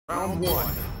Round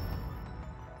one.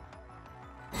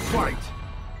 Fight!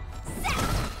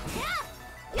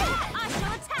 I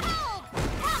shall attack!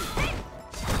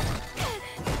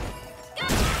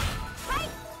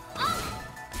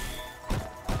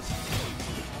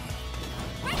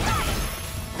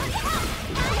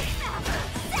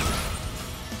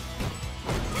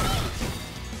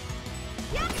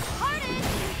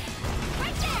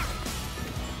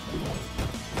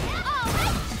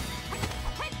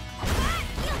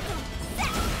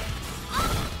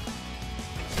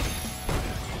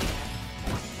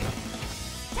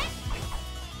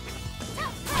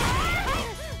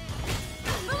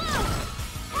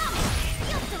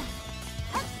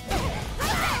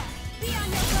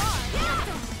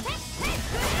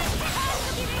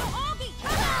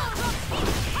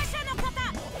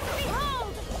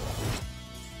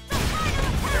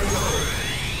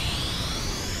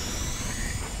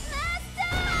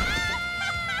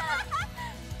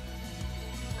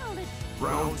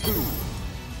 Round two.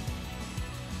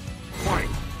 Fight!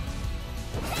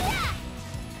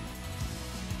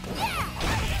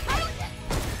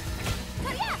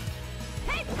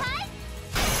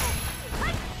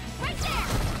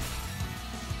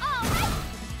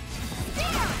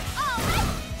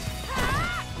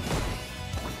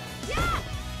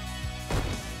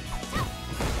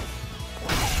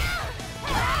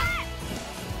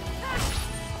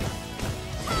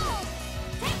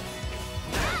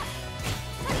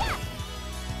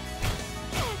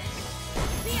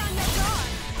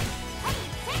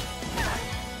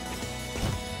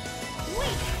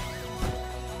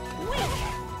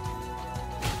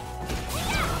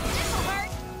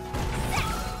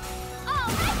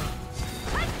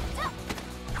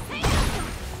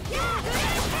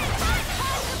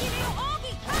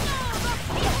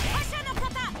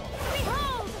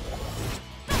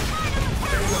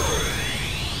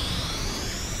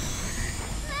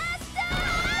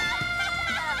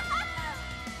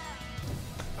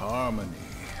 Harmony.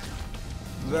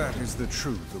 That is the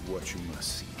truth of what you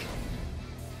must seek.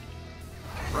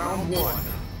 Round one.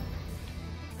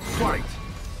 Fight!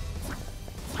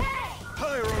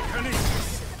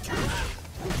 Pyrokinesis!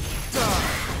 Die!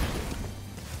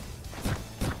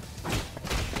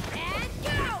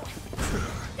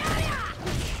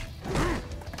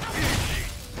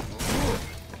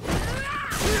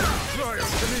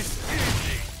 Cryokinesis!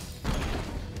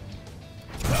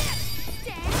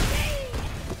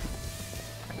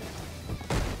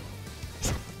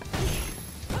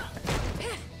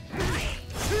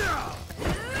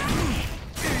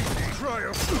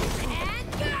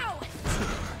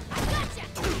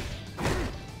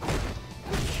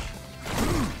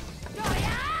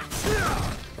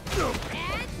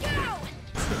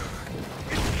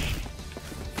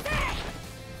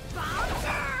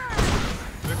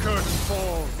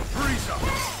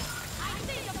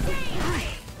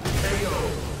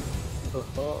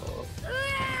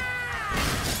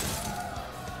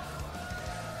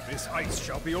 This ice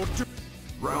shall be your doom.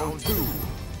 Round two.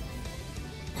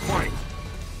 Fight!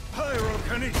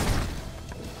 Pyrokinesis!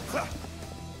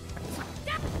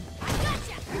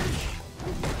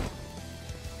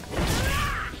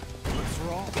 What's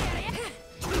wrong?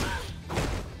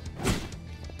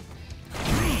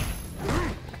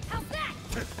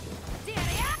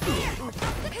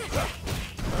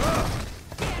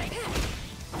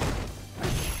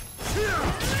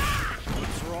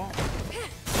 What's wrong?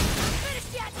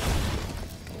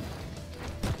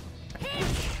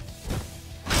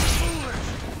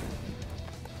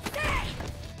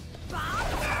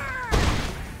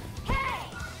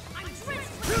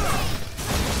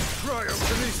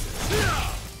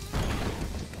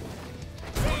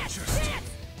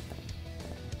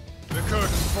 The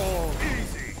curtain falls.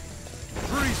 Easy.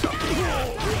 Freeze up.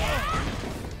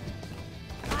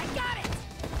 I got it!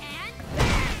 And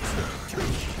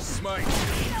Smite.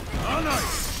 On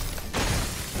ice.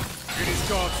 It is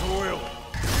God's will.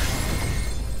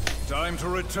 Time to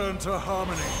return to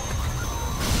harmony.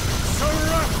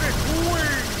 Seraphic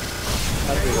wing.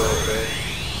 Happy birthday.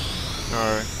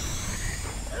 Alright.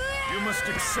 You must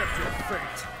accept your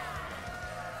fate.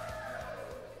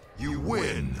 You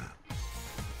win!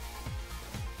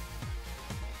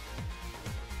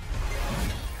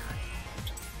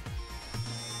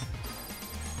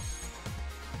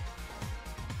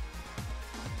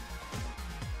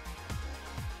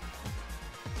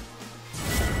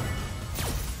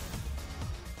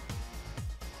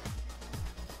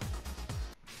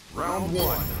 Round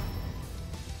one.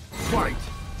 Fight!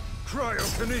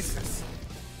 Cryokinesis.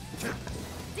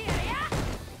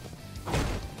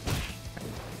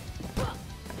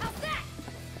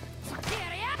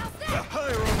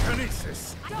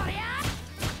 Pyrokinesis.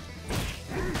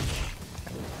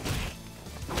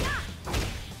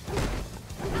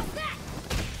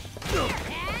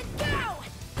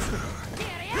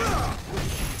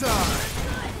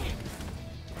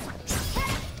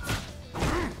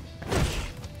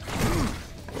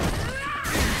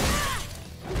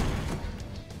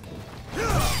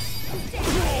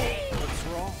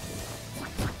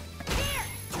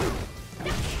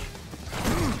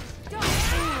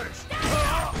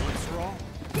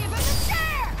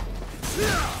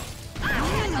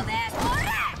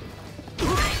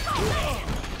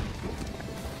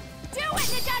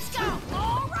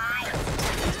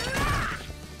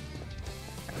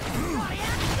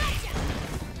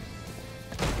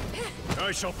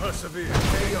 I shall persevere.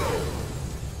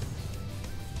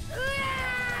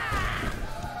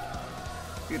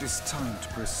 It is time to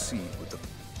proceed with the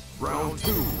Round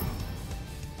 2.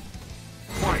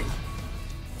 Fight!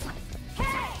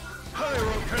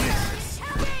 Pyrokinesis.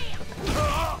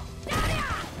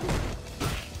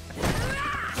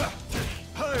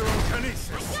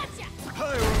 Pyrokinesis.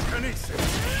 Pyrokinesis.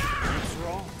 What's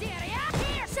wrong?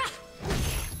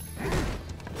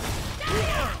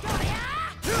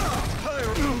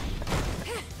 Pyro.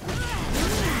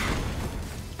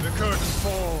 The curtain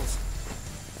falls.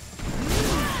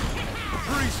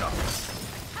 Freeze up.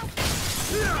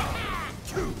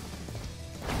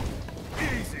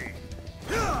 Easy.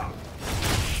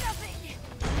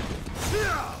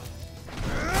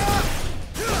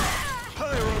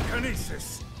 Pyrokinesis.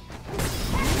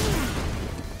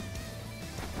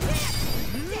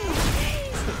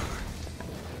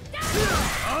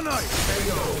 On ice.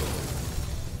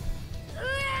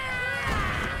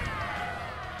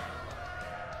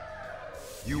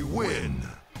 You win!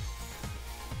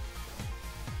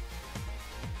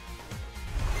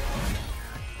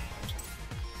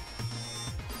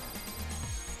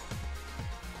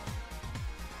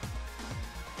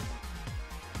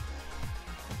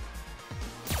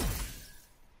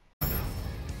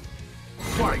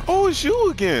 Fight! Oh, it's you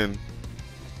again.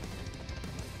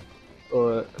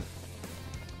 Or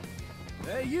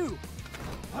Hey, you!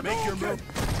 Make your move.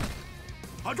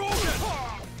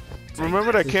 Hadouken!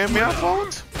 Remember that cameo I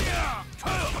found?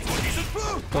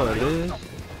 oh, it is.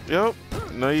 Yep.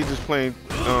 No, you just playing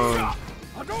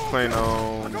Ken.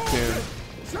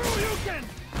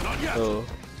 Oh,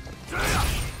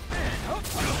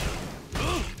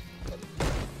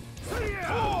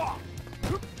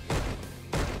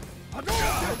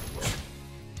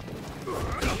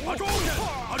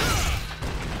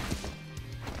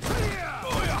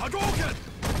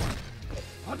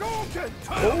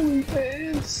 holy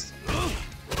pants!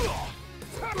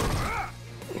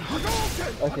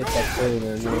 I can stop saying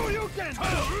that. Man.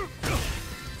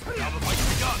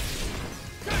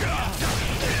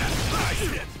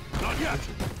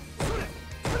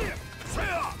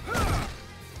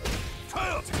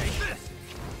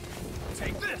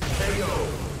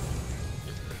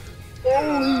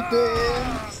 Holy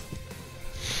pants!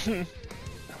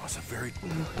 That was a very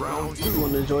Round You 2.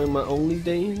 wanna join my only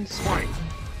dance? Fight!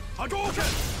 You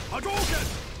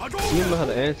know how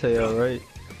to anti-out, right?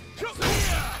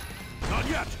 Not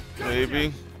yet.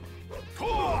 Maybe.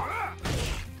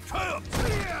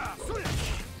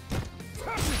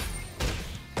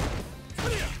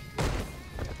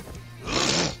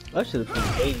 I should have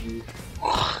played you.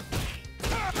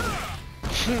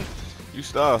 You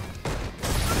stop.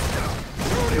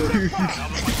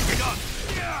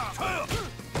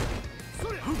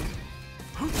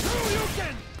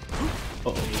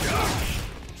 Uh-oh.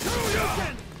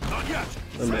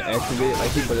 Let me activate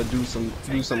like he better do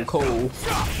some cold.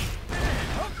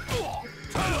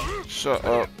 Shut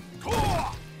up.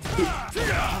 I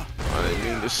didn't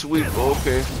mean to sweep, but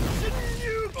okay.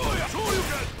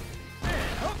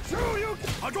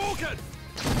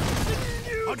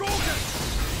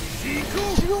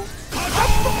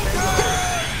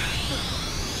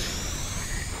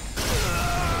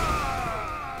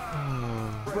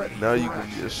 Now you can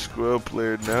be a scrub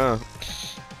player now.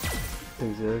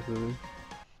 Exactly.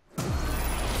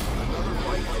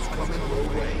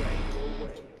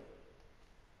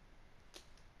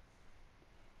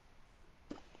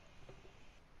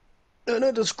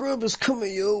 Another scrub is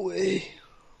coming your way.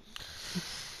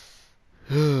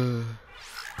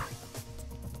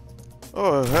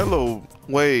 Oh, hello.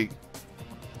 Wait.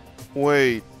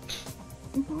 Wait.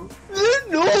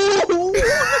 No!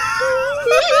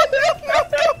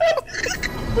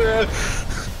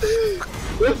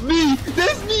 That's me!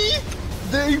 That's me!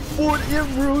 They fought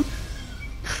Emerald!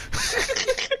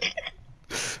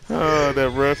 Oh,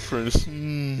 that reference.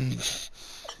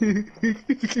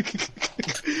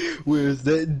 Where's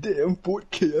that damn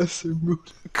Fort Chaos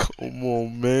Emerald? Come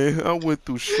on, man. I went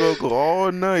through struggle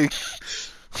all night.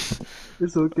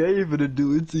 It's okay for to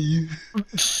do it to you.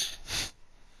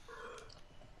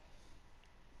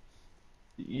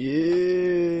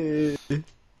 Yeah.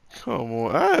 Come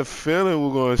on. I have a feeling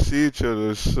we're going to see each other.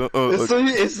 As soon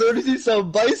as he saw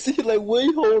Bison, he like,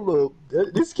 wait, hold up.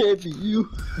 This can't be you.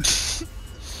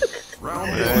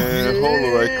 Round man, one. hold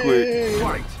it right quick.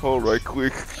 Fight. Hold right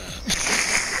quick.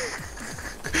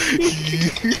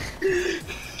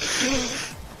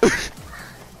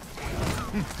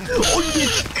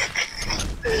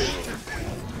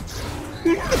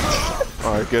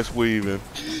 Alright, guess we even.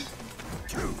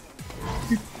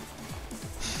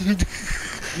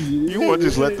 You want to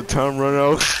just let the time run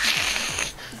out?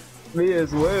 Me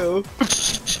as well.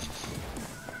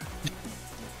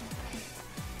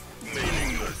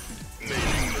 Meaningless.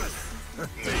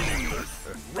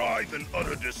 Writhe in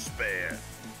utter despair.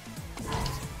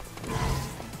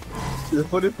 The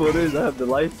funny part is I have the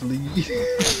life lead.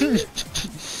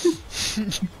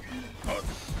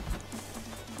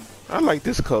 I like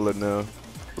this color now.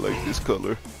 I like this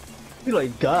color. You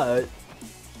like God.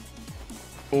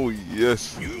 Oh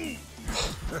yes.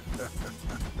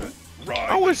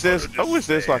 I wish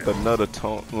there's like another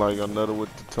taunt, like another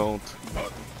with the taunt.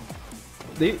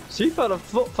 Street Fighter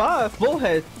 5 full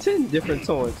had 10 different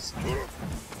taunts.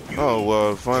 Oh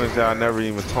well, fun is that I never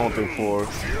even taunted for.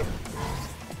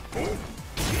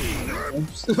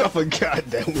 Oops, I forgot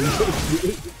that one.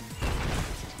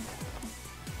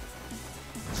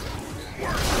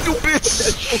 You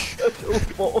bitch! That's your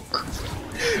fault.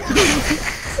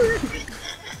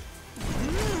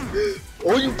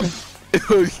 Oh, you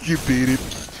You beat it.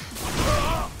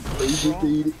 You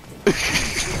beat it.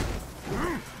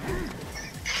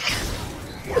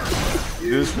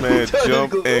 This man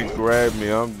jumped and grabbed me.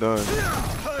 I'm done.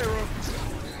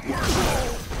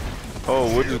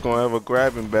 Oh, we're just gonna have a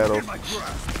grabbing battle. In my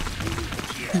grasp.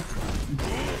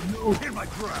 In my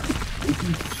grasp.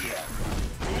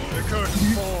 The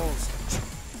curtain falls.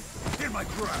 In my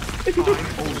grasp. I'm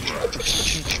over.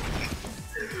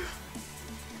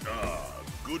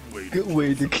 Good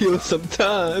way to kill some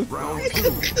time. Round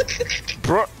two.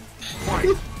 Bruh.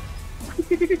 Fight.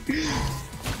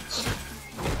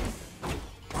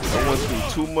 I went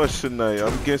through too much tonight.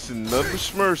 I'm guessing nothing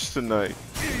Smurfs tonight.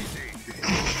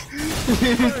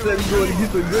 He said he's going to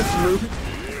get some good smooth.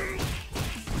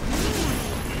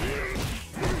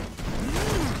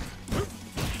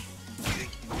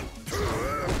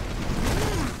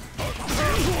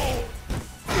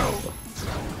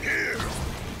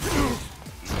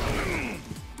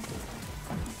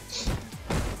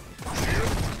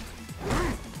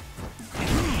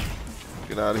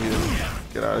 Get out of here.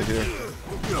 Get out of here.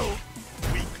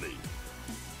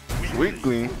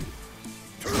 Weakling.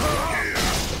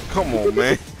 Come on,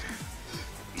 man.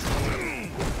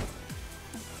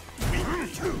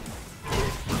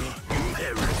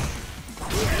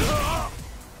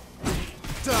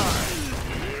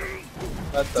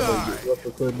 I thought I would get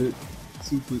uppercutted.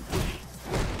 Super.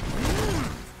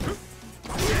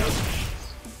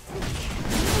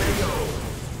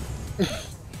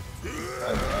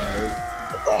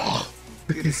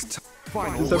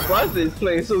 I'm surprised it's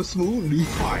playing so smoothly.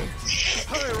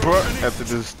 Bruh, after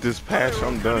this patch,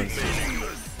 I'm done.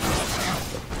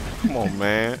 Come on,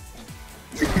 man.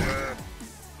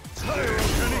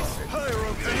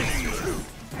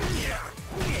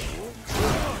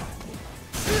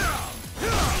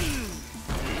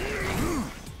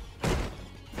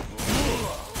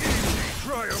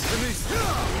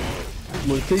 I'm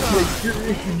gonna take your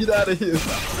experience and get out of here.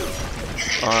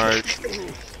 Alright.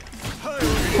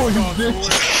 Oh, you bitch.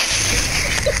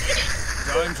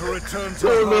 Time to return to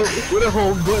Oh no, with a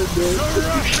home button, man.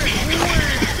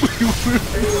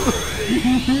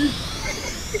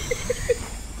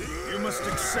 You must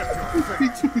accept your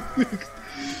fate.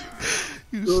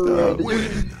 You stop.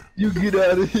 You get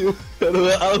out of here. I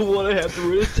don't want to have to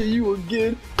run into you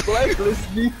again.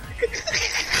 Blacklist me.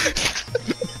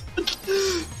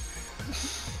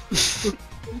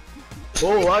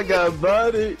 Oh, I got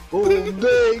body. Oh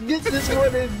man, get this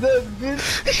one and done,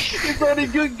 bitch. It's only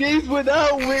good games when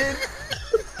I win.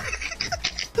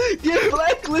 Get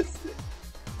blacklisted.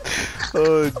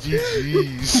 Oh,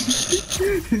 GG's.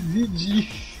 GG.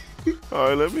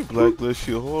 Alright, let me blacklist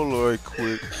you. Hold on right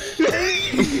quick.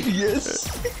 Yes.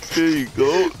 There you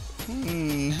go.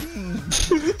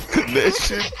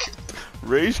 Connection.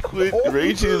 Rage quit.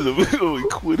 Rage in the middle and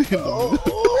quit in the middle.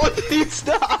 Oh,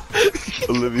 stop.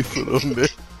 Let me put on there.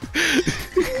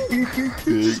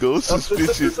 There you go.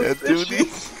 Suspicious activity.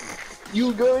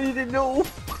 You going to know.